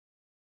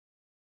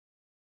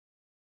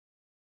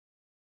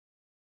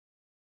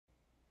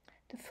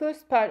The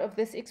first part of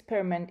this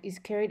experiment is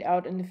carried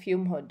out in the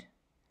fume hood.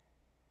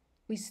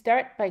 We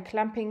start by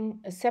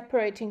clamping a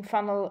separating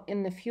funnel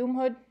in the fume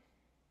hood,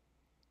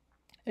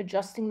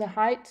 adjusting the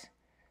height,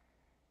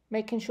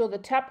 making sure the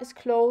tap is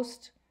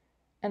closed,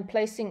 and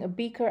placing a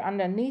beaker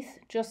underneath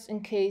just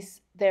in case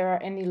there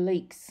are any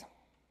leaks.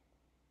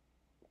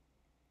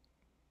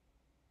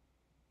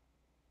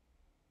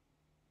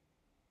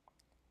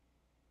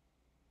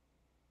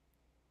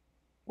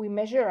 We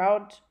measure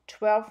out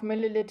 12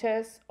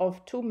 milliliters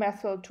of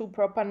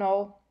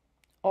 2-methyl-2-propanol,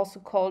 also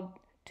called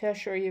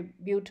tertiary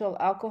butyl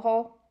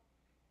alcohol,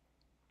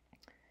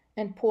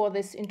 and pour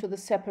this into the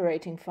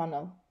separating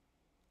funnel.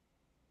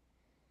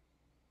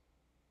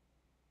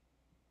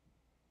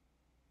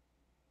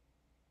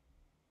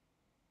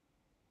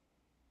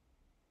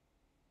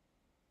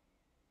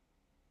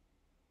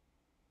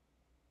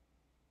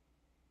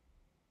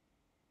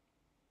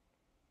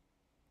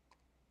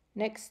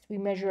 Next, we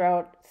measure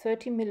out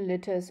 30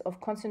 milliliters of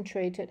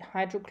concentrated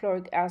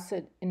hydrochloric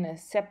acid in a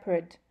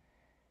separate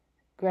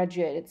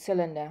graduated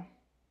cylinder.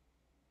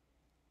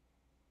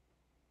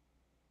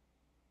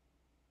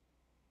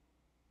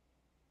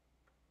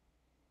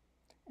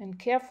 And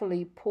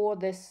carefully pour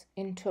this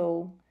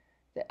into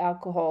the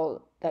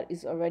alcohol that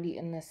is already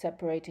in the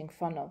separating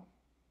funnel.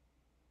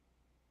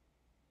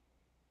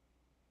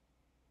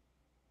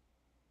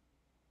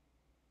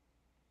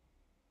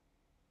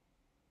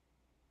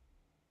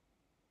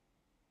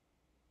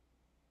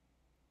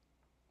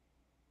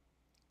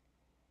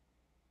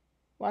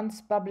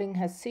 Once bubbling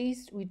has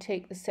ceased, we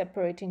take the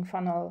separating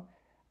funnel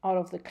out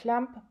of the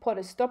clamp, put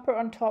a stopper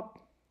on top,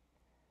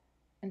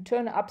 and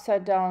turn it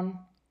upside down,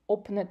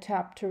 open the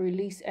tap to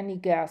release any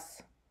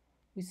gas.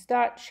 We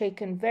start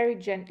shaking very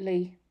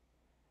gently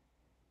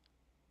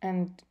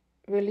and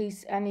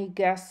release any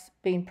gas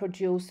being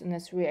produced in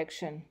this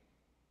reaction.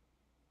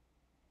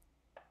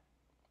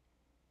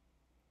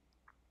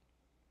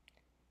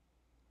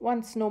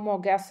 Once no more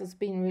gas is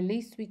being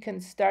released, we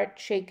can start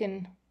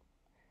shaking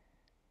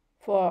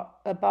for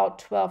about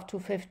 12 to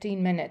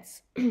 15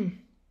 minutes.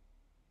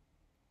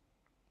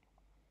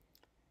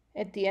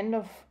 At the end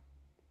of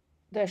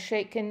the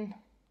shaking,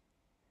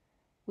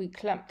 we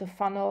clamp the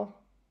funnel,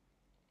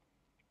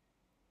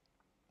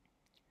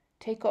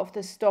 take off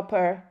the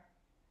stopper,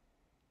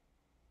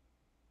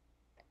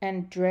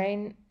 and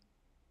drain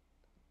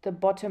the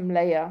bottom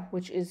layer,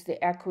 which is the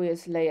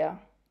aqueous layer.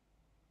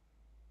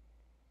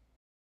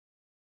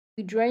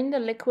 We drain the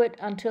liquid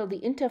until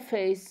the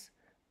interface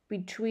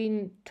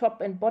between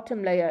top and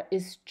bottom layer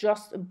is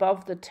just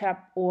above the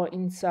tap or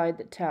inside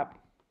the tap.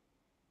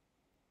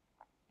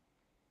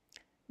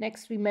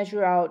 Next, we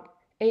measure out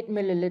 8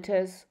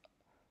 milliliters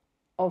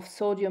of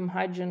sodium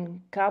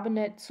hydrogen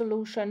carbonate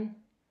solution.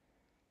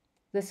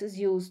 This is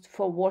used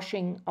for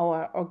washing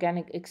our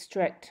organic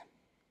extract.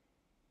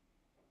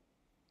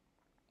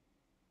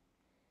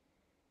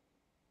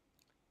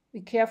 We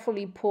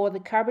carefully pour the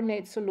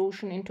carbonate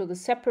solution into the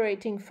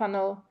separating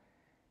funnel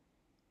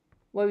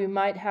where we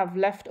might have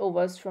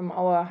leftovers from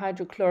our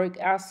hydrochloric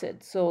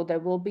acid, so there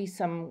will be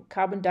some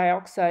carbon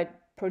dioxide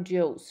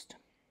produced.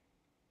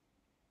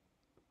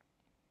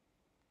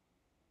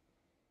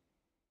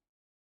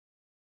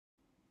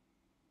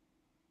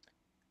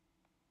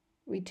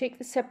 We take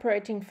the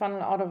separating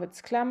funnel out of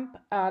its clamp,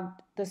 add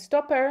the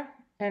stopper,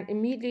 and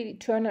immediately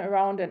turn it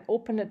around and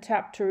open the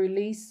tap to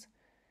release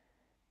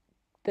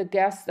the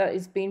gas that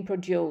is being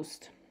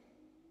produced.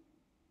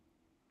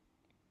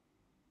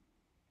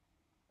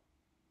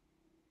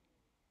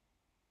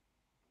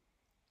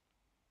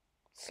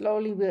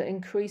 Slowly we'll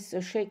increase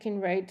the shaking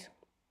rate,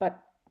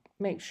 but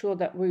make sure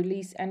that we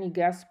release any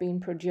gas being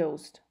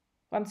produced.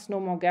 Once no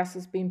more gas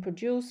is being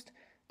produced,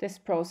 this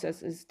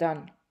process is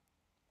done.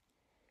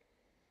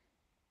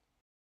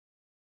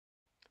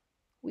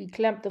 We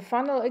clamp the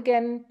funnel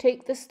again,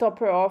 take the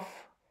stopper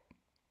off,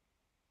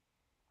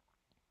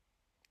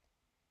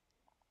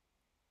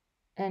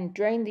 and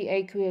drain the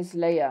aqueous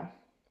layer.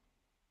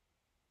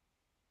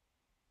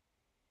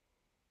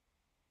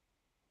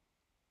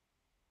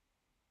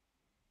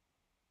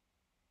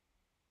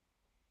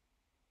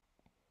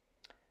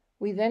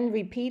 We then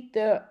repeat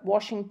the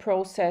washing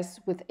process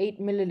with 8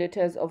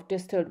 milliliters of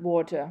distilled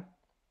water.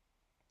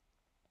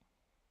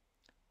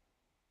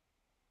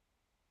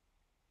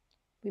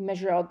 We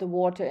measure out the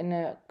water in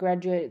a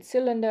graduated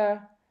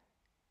cylinder,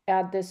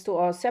 add this to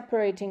our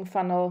separating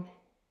funnel,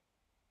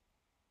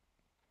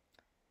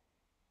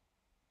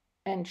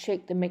 and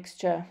shake the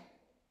mixture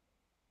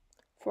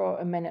for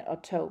a minute or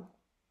two.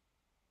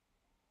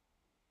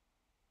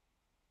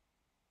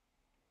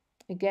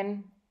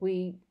 Again,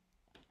 we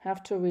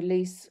have to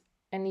release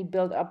any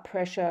build-up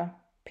pressure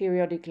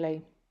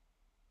periodically.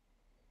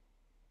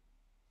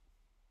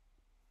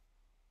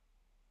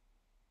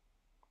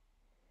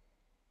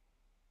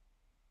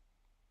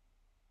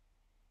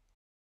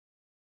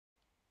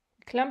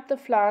 Clamp the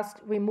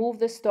flask, remove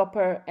the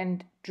stopper,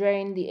 and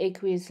drain the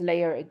aqueous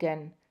layer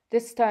again.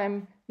 This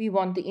time we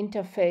want the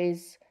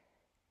interface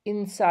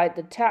inside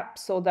the tap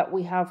so that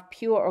we have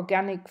pure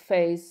organic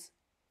phase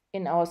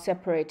in our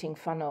separating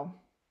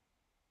funnel.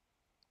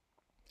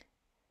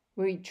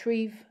 We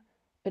retrieve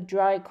a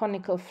dry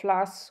conical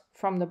flask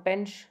from the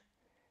bench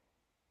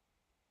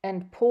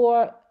and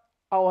pour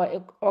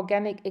our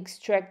organic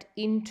extract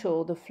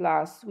into the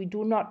flask. We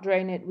do not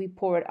drain it, we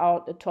pour it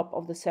out the top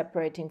of the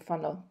separating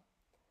funnel.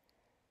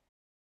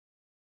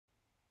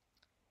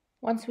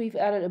 Once we've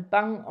added a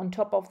bung on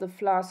top of the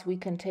flask, we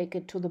can take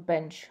it to the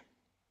bench.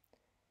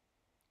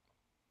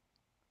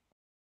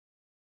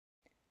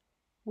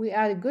 We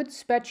add a good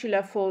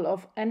spatula full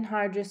of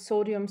anhydrous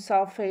sodium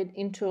sulfate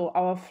into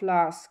our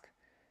flask.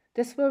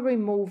 This will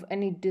remove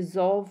any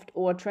dissolved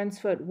or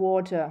transferred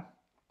water.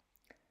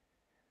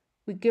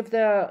 We give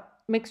the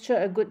mixture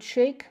a good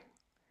shake,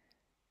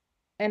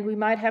 and we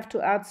might have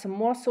to add some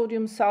more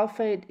sodium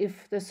sulfate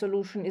if the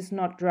solution is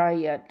not dry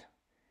yet.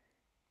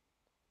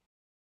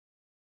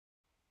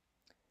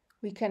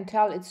 We can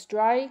tell it's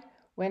dry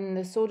when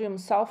the sodium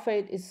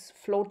sulfate is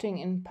floating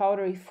in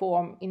powdery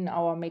form in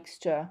our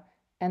mixture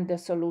and the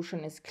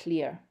solution is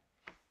clear.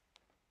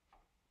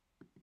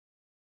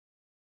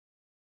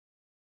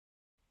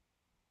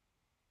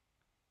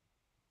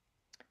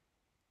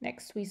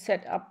 Next, we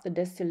set up the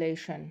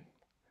distillation.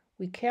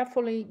 We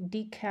carefully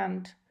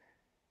decant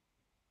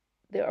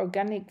the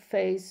organic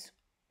phase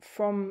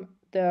from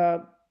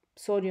the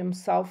sodium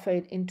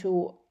sulfate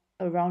into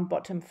a round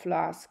bottom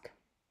flask.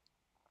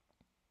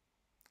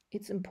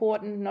 It's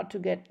important not to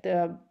get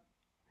the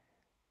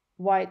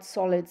white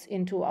solids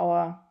into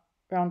our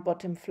round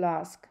bottom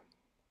flask.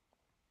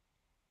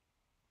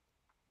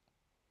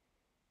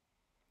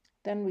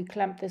 Then we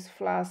clamp this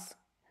flask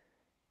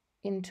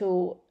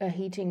into a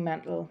heating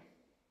mantle,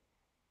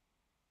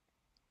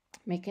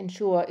 making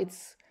sure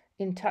it's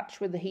in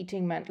touch with the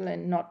heating mantle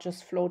and not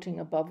just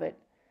floating above it.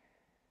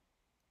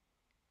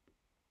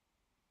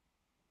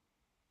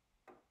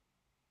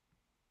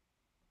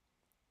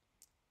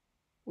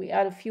 We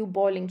add a few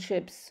boiling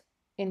chips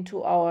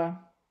into our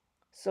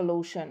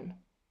solution.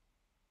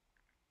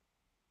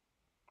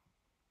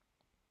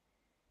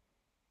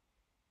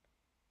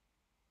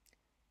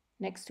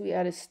 Next, we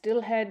add a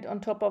still head on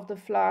top of the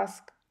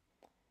flask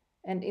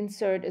and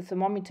insert a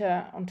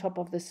thermometer on top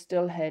of the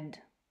still head.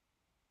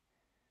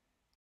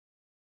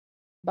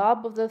 The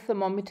bulb of the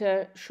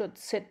thermometer should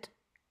sit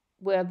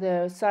where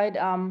the side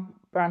arm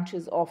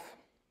branches off.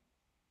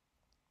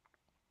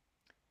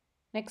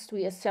 Next,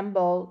 we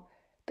assemble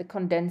the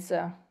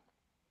condenser.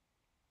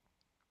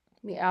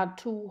 We add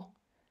 2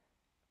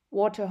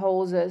 water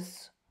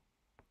hoses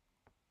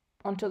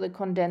onto the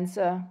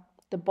condenser.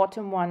 The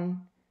bottom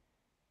one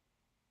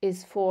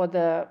is for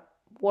the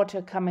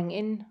water coming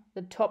in.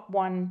 The top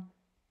one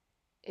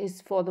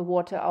is for the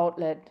water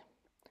outlet.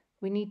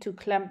 We need to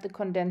clamp the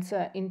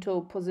condenser into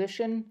a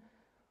position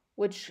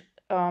which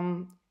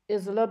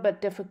is a little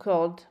bit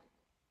difficult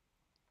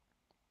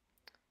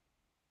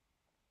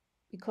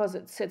because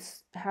it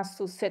has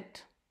to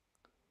sit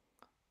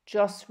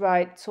just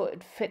right so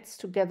it fits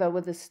together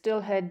with the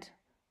still head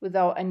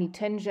without any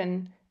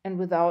tension and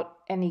without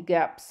any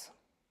gaps.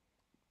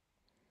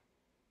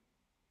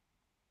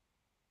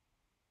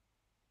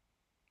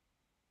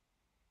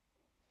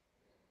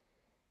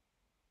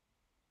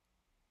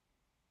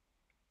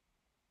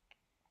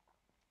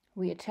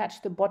 We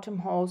attach the bottom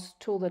hose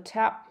to the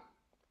tap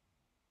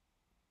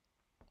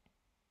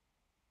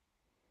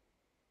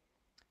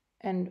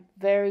and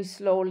very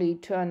slowly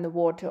turn the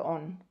water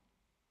on.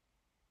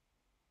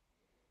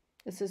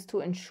 This is to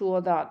ensure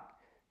that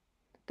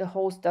the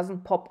hose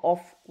doesn't pop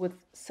off with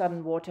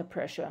sudden water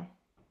pressure.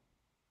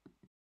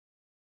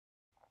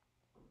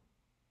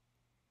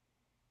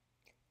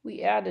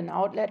 We add an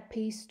outlet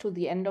piece to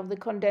the end of the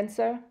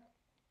condenser,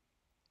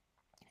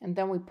 and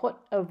then we put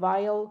a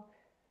vial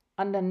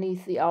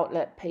underneath the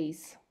outlet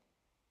piece.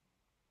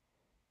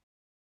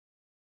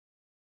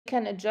 We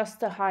can adjust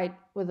the height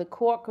with a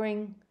cork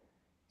ring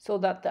so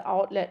that the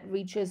outlet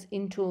reaches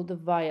into the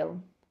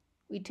vial.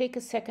 We take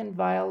a second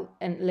vial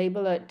and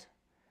label it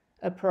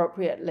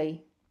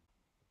appropriately.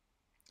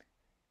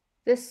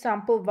 This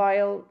sample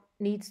vial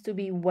needs to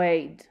be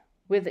weighed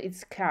with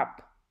its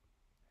cap,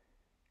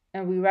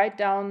 and we write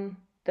down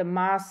the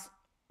mass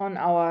on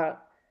our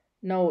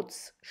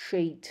notes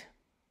sheet.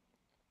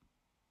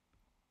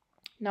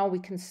 Now we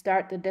can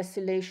start the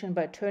distillation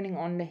by turning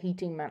on the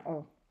heating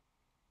mantle.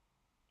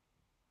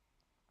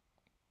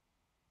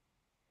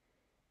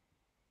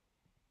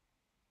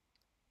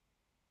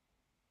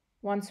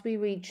 Once we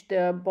reach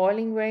the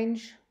boiling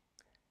range,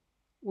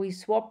 we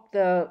swap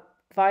the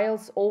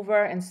vials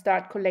over and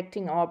start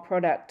collecting our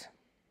product.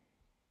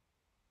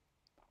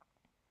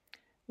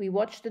 We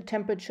watch the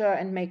temperature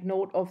and make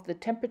note of the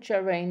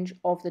temperature range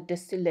of the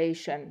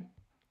distillation.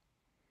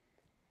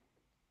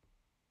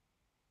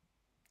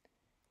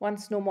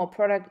 Once no more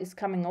product is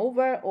coming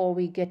over or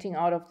we're getting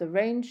out of the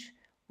range,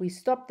 we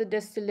stop the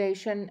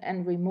distillation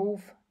and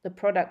remove the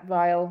product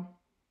vial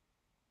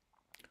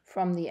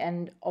from the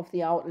end of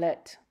the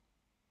outlet.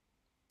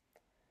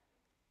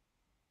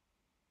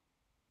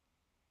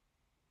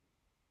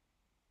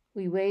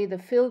 We weigh the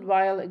filled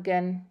vial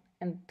again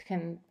and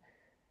can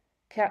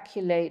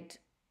calculate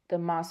the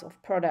mass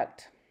of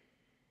product.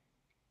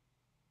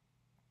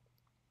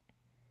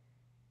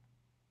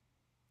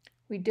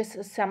 We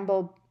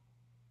disassemble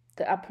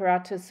the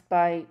apparatus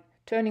by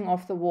turning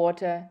off the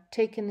water,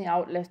 taking the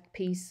outlet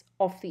piece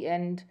off the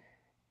end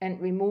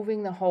and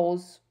removing the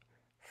hose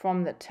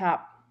from the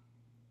tap.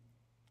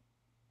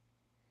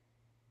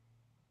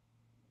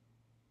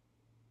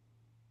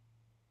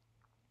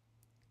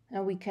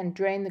 And we can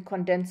drain the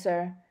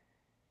condenser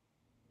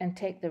and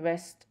take the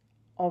rest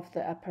of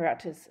the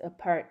apparatus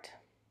apart.